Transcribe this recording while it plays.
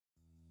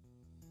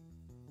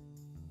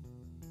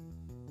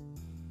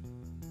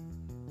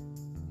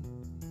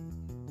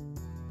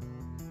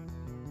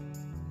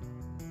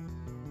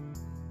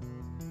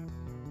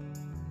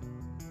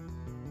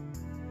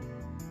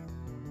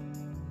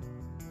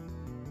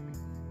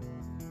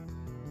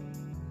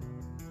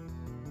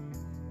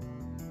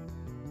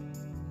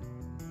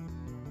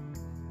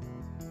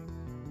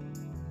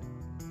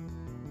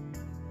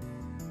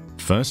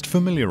First,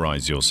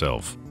 familiarize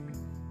yourself.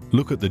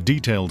 Look at the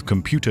detailed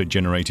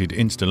computer-generated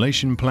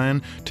installation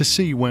plan to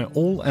see where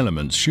all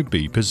elements should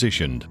be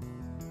positioned.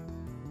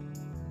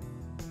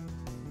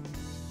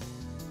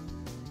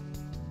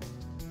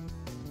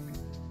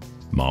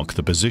 Mark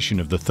the position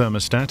of the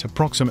thermostat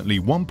approximately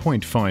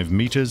 1.5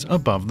 meters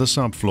above the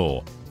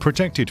subfloor,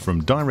 protected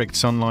from direct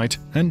sunlight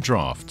and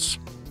drafts.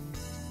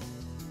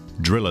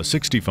 Drill a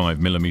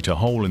 65mm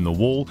hole in the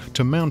wall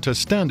to mount a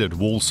standard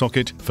wall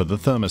socket for the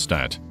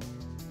thermostat.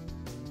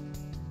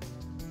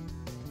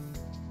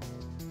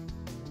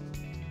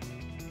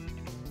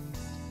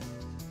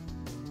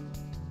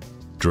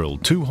 Drill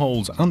 2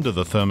 holes under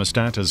the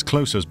thermostat as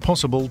close as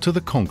possible to the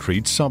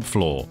concrete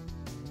subfloor.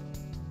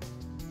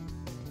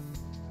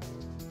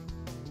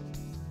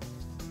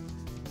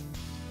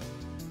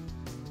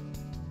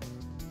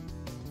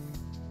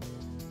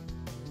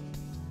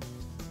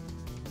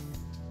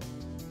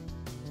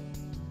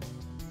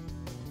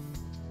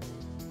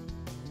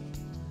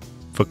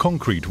 For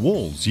concrete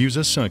walls, use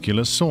a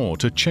circular saw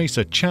to chase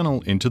a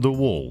channel into the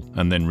wall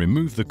and then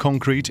remove the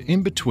concrete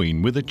in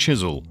between with a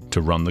chisel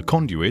to run the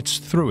conduits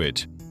through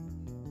it.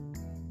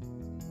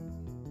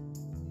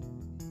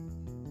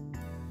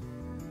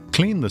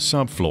 Clean the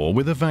subfloor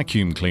with a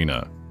vacuum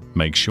cleaner.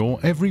 Make sure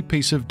every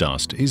piece of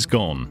dust is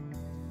gone.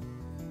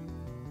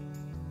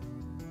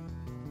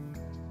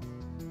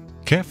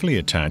 Carefully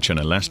attach an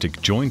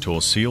elastic joint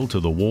or seal to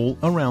the wall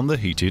around the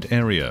heated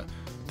area.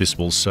 This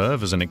will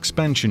serve as an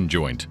expansion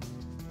joint.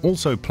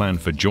 Also plan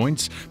for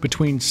joints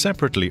between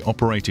separately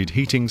operated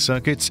heating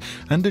circuits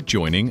and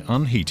adjoining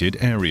unheated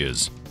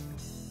areas.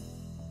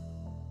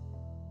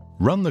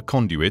 Run the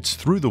conduits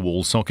through the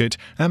wall socket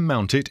and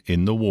mount it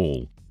in the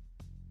wall.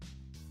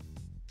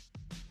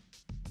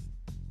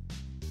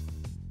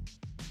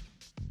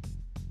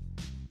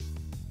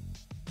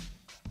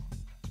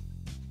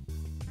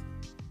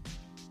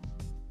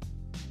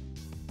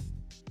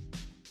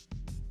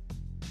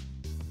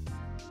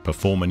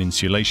 Perform an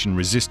insulation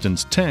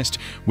resistance test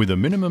with a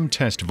minimum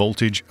test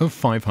voltage of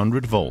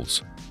 500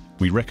 volts.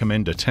 We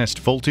recommend a test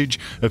voltage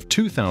of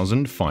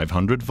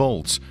 2500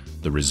 volts.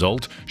 The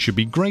result should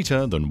be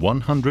greater than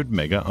 100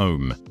 mega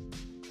ohm.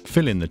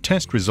 Fill in the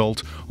test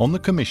result on the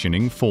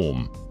commissioning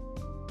form.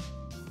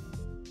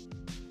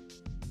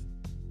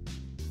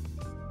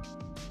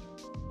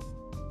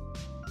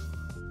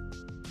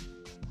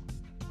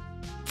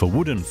 For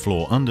wooden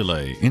floor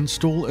underlay,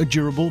 install a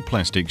durable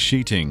plastic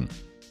sheeting.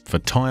 For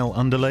tile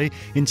underlay,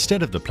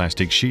 instead of the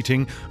plastic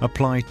sheeting,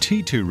 apply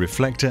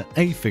T2Reflecta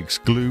affix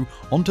glue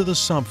onto the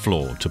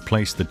subfloor to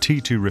place the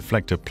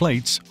T2Reflecta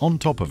plates on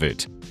top of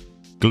it.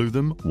 Glue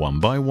them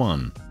one by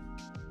one.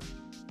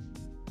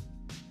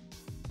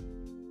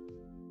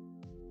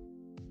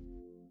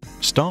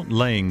 Start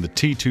laying the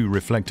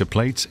T2Reflecta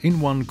plates in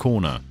one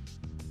corner.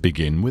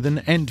 Begin with an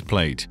end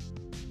plate.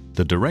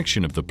 The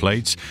direction of the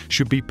plates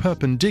should be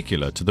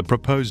perpendicular to the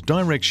proposed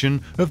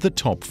direction of the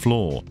top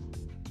floor.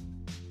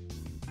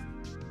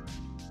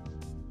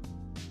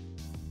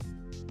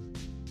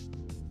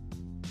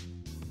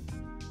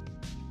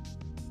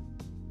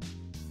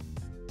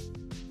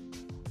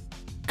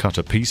 Cut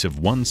a piece of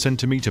 1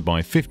 cm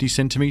by 50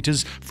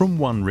 cm from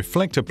one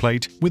reflector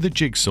plate with a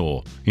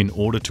jigsaw in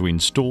order to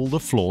install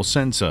the floor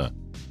sensor.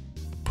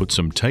 Put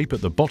some tape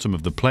at the bottom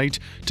of the plate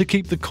to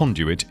keep the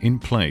conduit in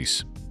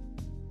place.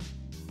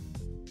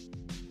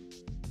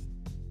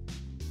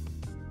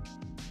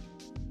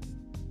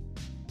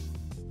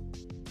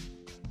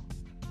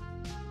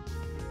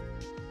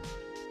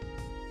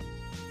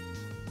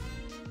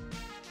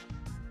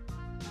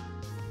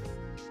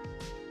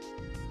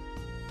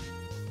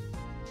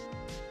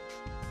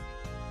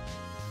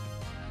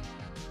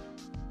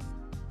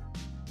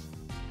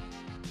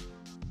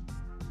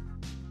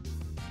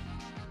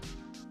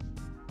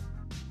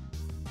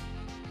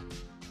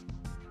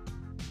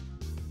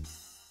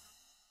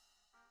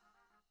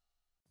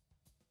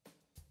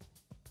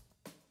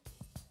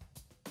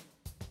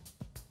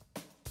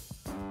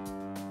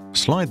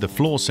 Slide the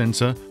floor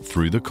sensor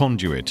through the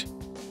conduit.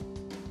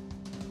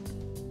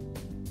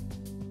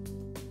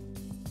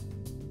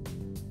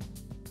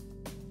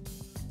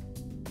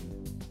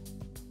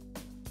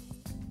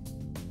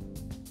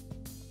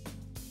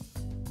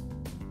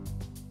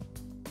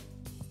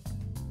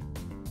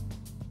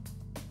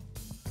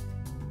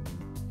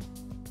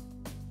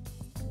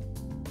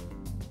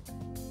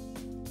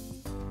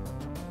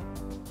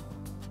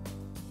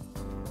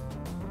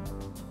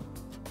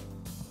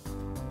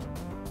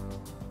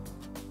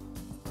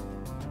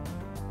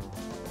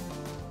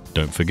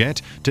 Don't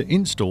forget to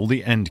install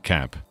the end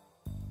cap.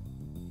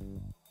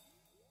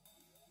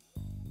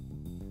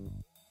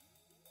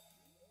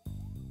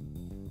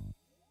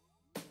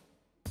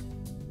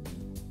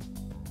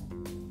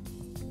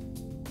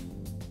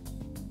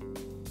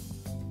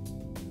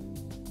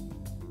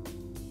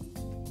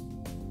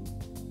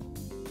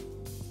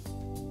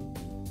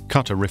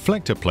 Cut a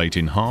reflector plate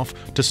in half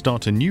to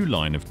start a new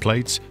line of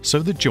plates so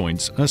the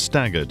joints are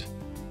staggered.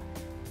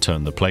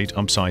 Turn the plate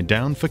upside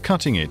down for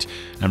cutting it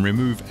and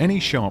remove any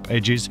sharp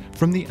edges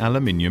from the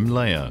aluminium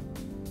layer.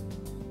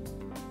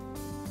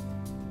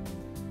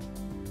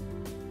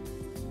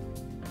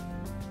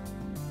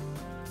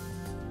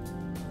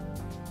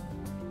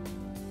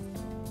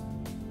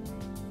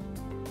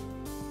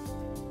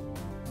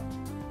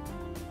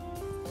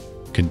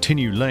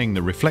 Continue laying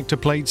the reflector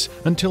plates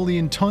until the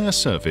entire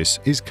surface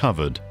is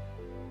covered.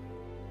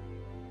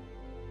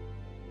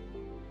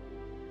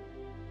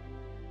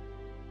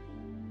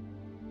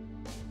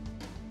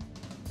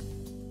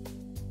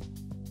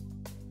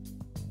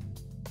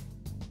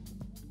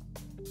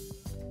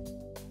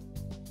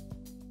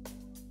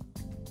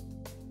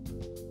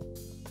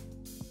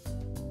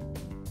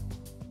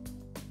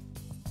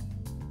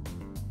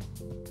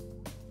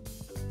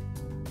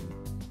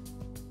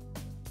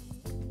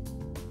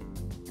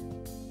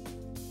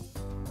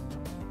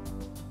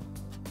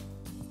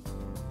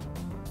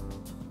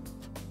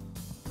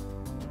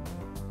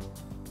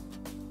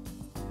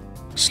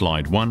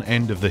 Slide one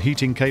end of the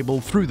heating cable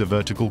through the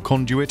vertical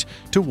conduit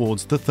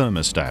towards the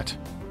thermostat.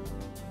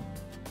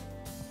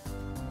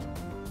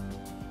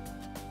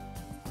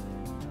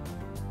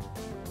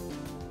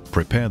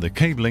 Prepare the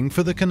cabling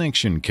for the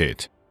connection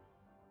kit.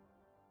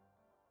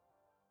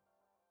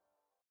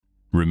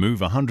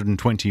 Remove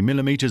 120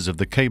 mm of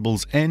the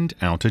cable's end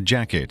outer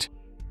jacket.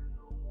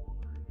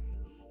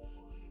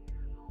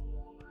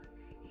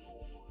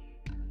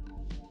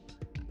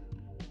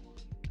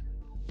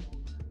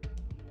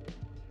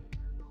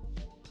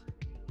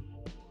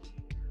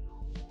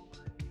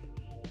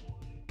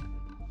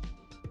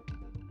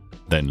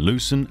 Then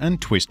loosen and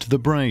twist the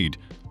braid.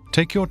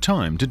 Take your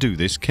time to do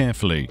this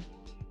carefully.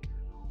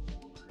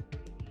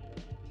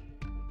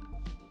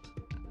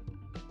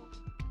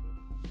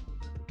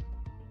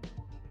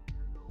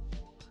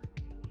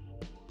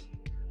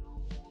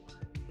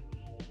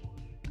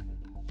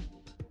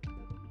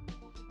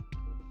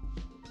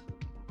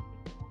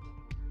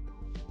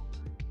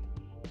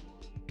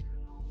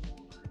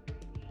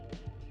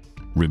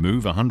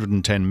 Remove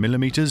 110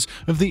 mm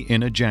of the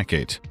inner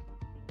jacket.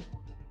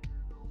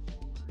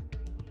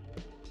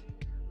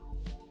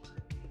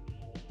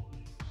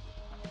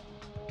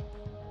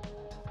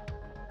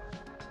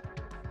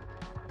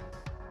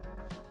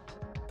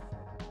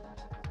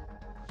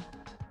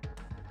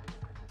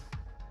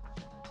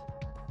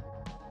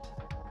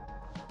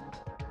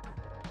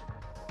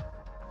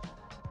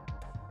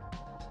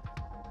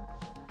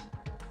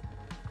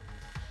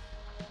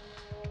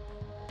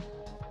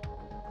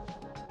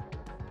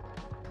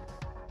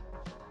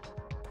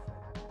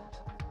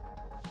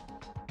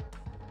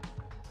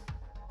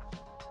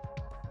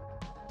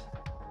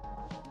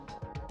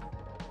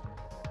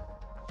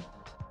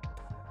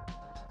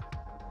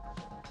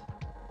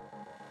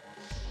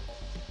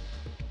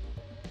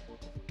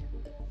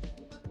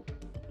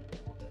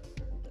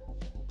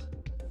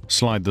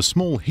 Slide the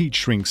small heat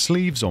shrink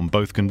sleeves on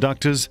both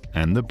conductors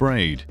and the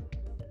braid.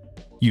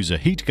 Use a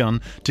heat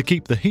gun to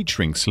keep the heat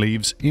shrink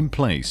sleeves in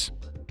place.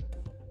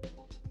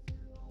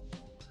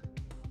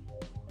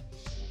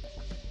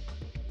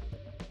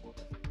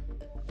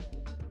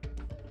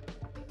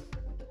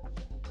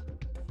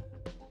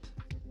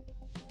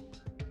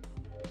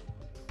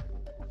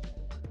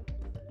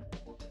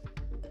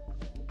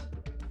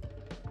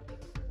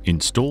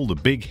 Install the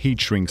big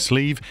heat shrink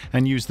sleeve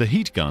and use the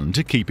heat gun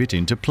to keep it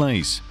into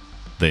place.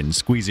 Then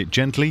squeeze it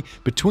gently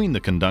between the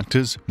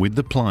conductors with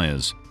the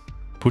pliers.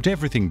 Put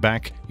everything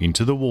back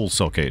into the wall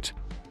socket.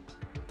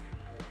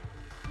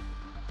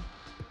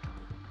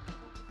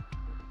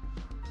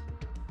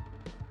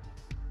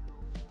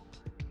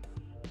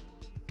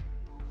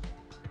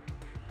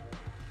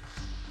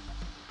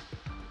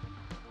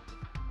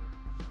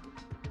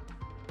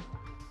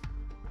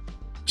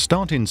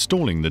 Start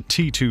installing the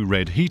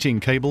T2Red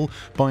heating cable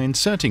by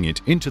inserting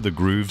it into the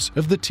grooves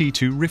of the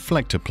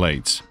T2Reflecta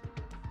plates.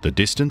 The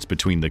distance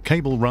between the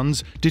cable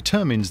runs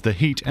determines the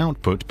heat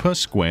output per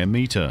square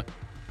meter.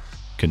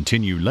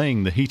 Continue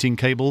laying the heating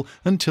cable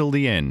until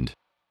the end.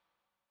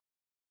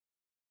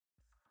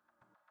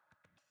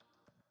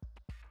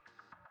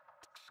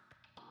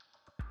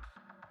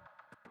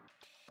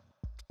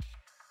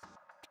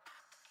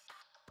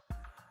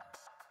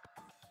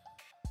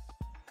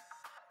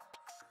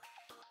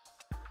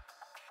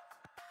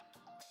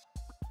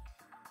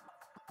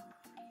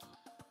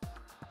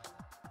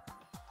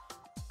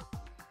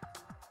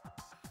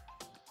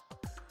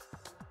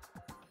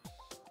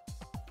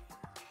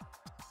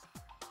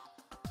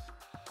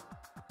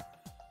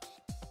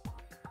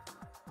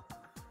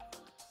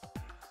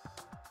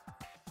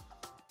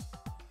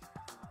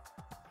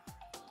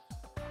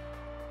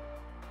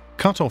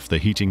 Cut off the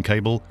heating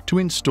cable to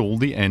install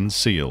the end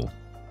seal.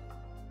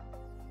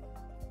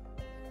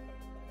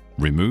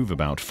 Remove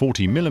about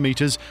 40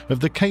 mm of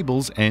the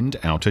cable's end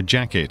outer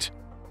jacket.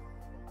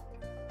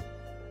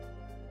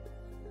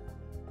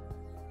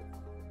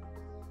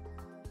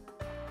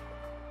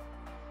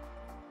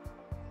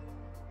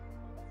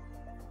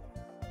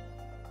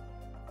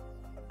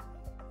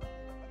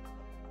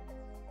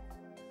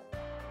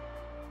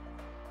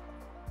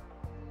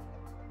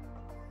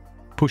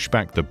 Push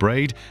back the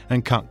braid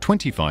and cut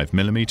 25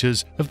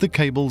 mm of the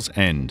cable's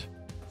end.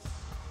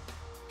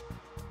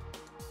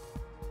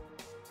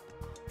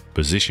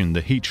 Position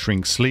the heat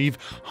shrink sleeve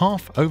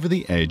half over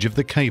the edge of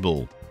the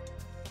cable.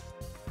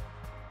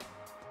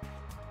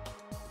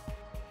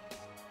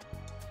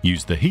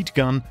 Use the heat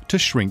gun to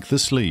shrink the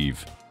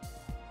sleeve.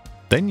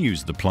 Then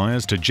use the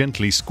pliers to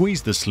gently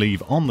squeeze the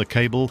sleeve on the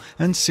cable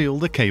and seal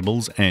the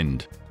cable's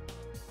end.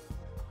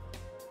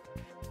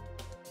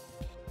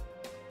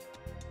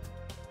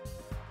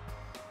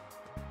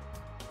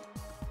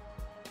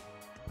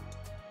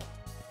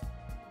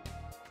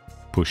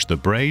 Push the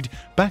braid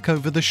back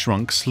over the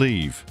shrunk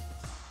sleeve.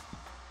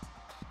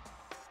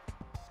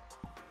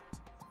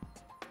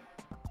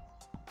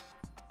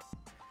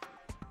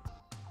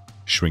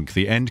 Shrink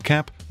the end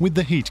cap with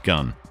the heat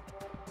gun.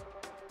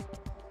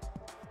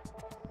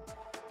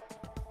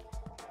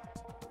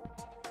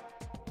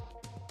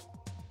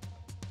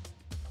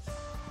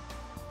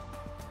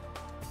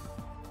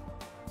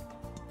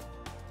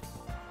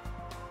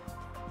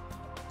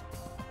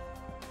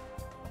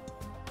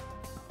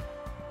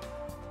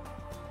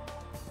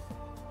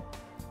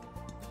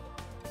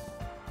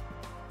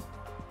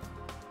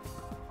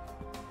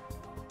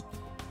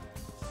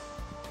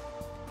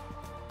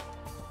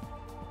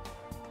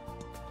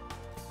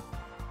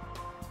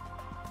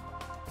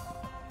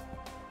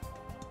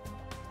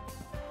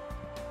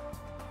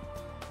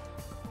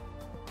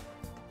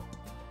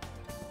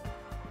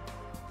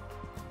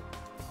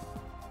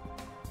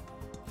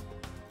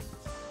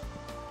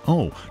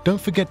 Oh, don't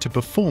forget to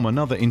perform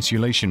another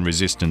insulation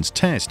resistance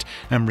test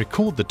and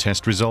record the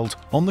test result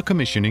on the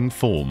commissioning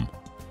form.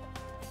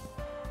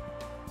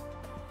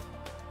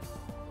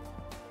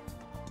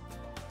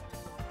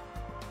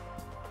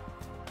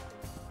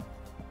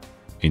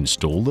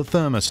 Install the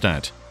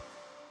thermostat.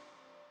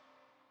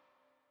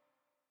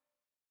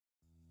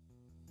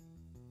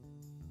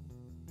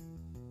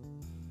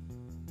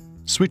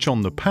 Switch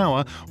on the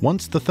power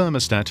once the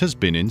thermostat has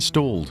been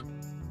installed.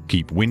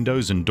 Keep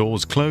windows and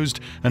doors closed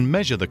and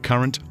measure the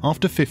current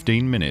after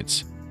 15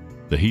 minutes.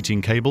 The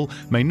heating cable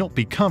may not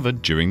be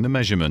covered during the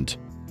measurement.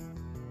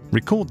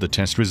 Record the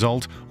test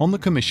result on the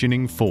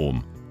commissioning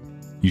form.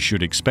 You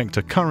should expect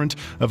a current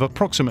of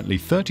approximately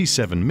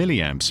 37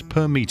 milliamps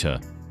per meter.